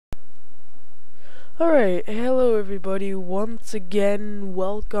Alright, hello everybody, once again,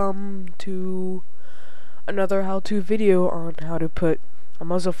 welcome to another how-to video on how to put a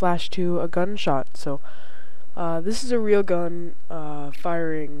muzzle flash to a gunshot. So, this is a real gun,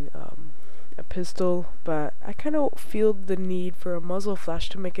 firing a pistol, but I kind of feel the need for a muzzle flash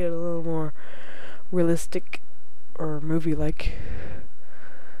to make it a little more realistic or movie-like.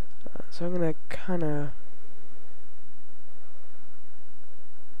 So I'm gonna kind of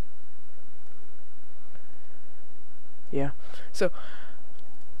so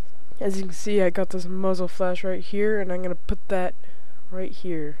as you can see, I got this muzzle flash right here, and I'm gonna put that right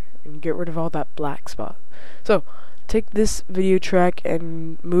here and get rid of all that black spot. So take this video track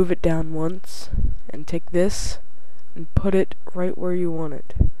and move it down once, and take this and put it right where you want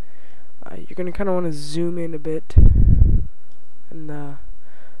it. You're gonna kind of want to zoom in a bit in the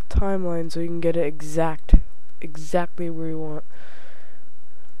timeline so you can get it exactly where you want.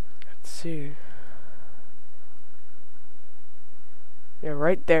 Let's see. Yeah,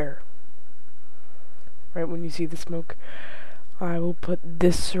 right there. Right when you see the smoke. I will put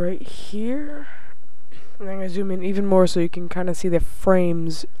this right here. And I'm going to zoom in even more so you can kind of see the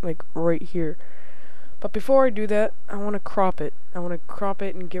frames, like, right here. But before I do that, I want to crop it. I want to crop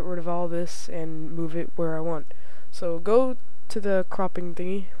it and get rid of all this and move it where I want. So go to the cropping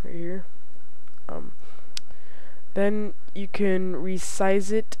thingy right here. Then you can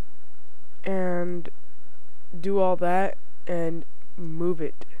resize it and do all that and move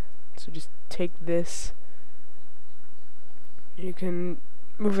it. So just take this, you can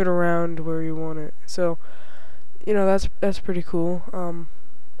move it around where you want it. So you know, that's pretty cool.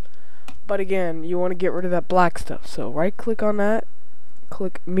 But again, you want to get rid of that black stuff, so right click on that,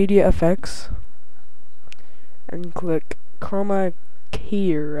 click media effects, and click chroma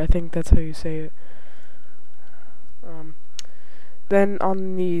keyer. I think that's how you say it. Then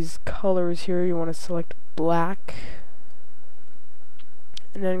on these colors here, you want to select black,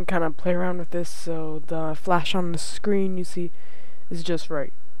 and then kind of play around with this so the flash on the screen you see is just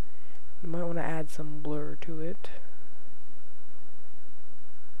right. You might want to add some blur to it.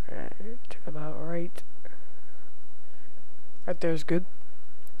 Right, about right. Right there's good.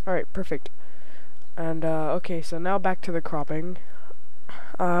 Alright, perfect. And okay, so now back to the cropping.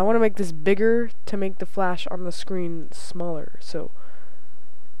 I want to make this bigger to make the flash on the screen smaller. So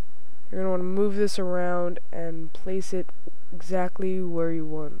you're going to want to move this around and place it exactly where you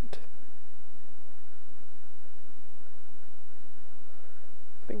want.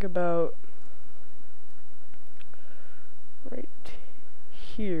 Think about right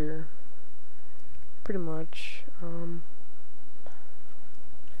here, pretty much.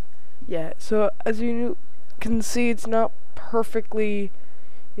 Yeah, so as you can see, it's not perfectly,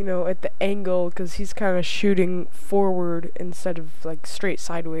 you know, at the angle, because he's kind of shooting forward instead of like straight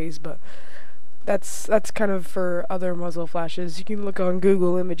sideways, but that's kind of for other muzzle flashes. You can look on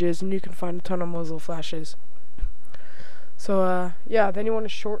Google Images and you can find a ton of muzzle flashes. So yeah, then you want to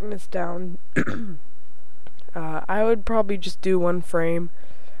shorten this down. I would probably just do one frame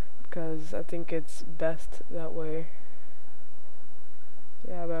because I think it's best that way.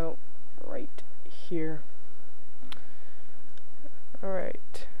 Yeah, about right here.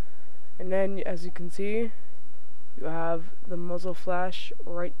 Alright, and then as you can see, you have the muzzle flash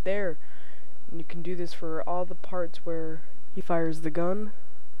right there. And you can do this for all the parts where he fires the gun.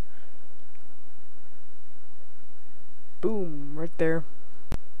 Boom, right there.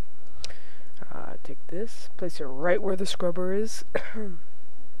 Take this, place it right where the scrubber is.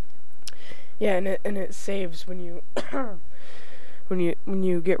 Yeah, and it saves when you when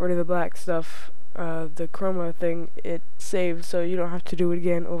you get rid of the black stuff. The chroma thing, it saves, so you don't have to do it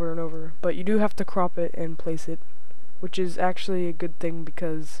again over and over. But you do have to crop it and place it, which is actually a good thing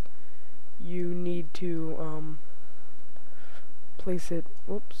because you need to place it,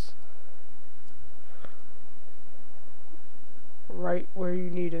 whoops, right where you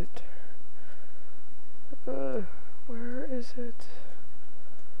need it. Where is it?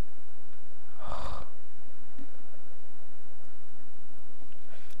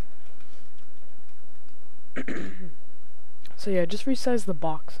 So yeah, just resize the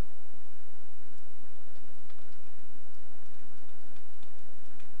box.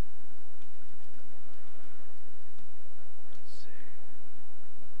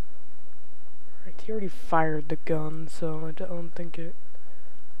 He already fired the gun, so I don't think it...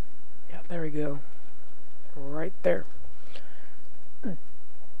 Yeah, there we go. Right there.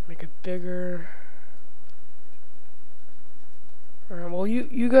 Make it bigger. Alright, well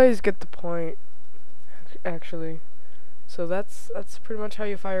you guys get the point, actually. So that's pretty much how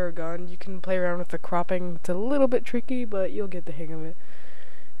you fire a gun. You can play around with the cropping. It's a little bit tricky, but you'll get the hang of it.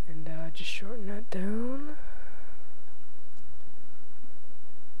 And Just shorten that down.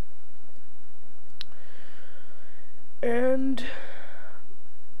 And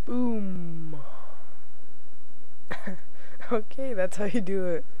boom. Okay, that's how you do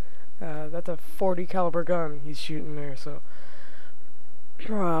it. That's a 40 caliber gun he's shooting there, so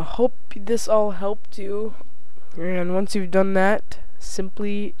hope this all helped you. And once you've done that,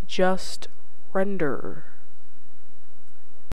 simply just render.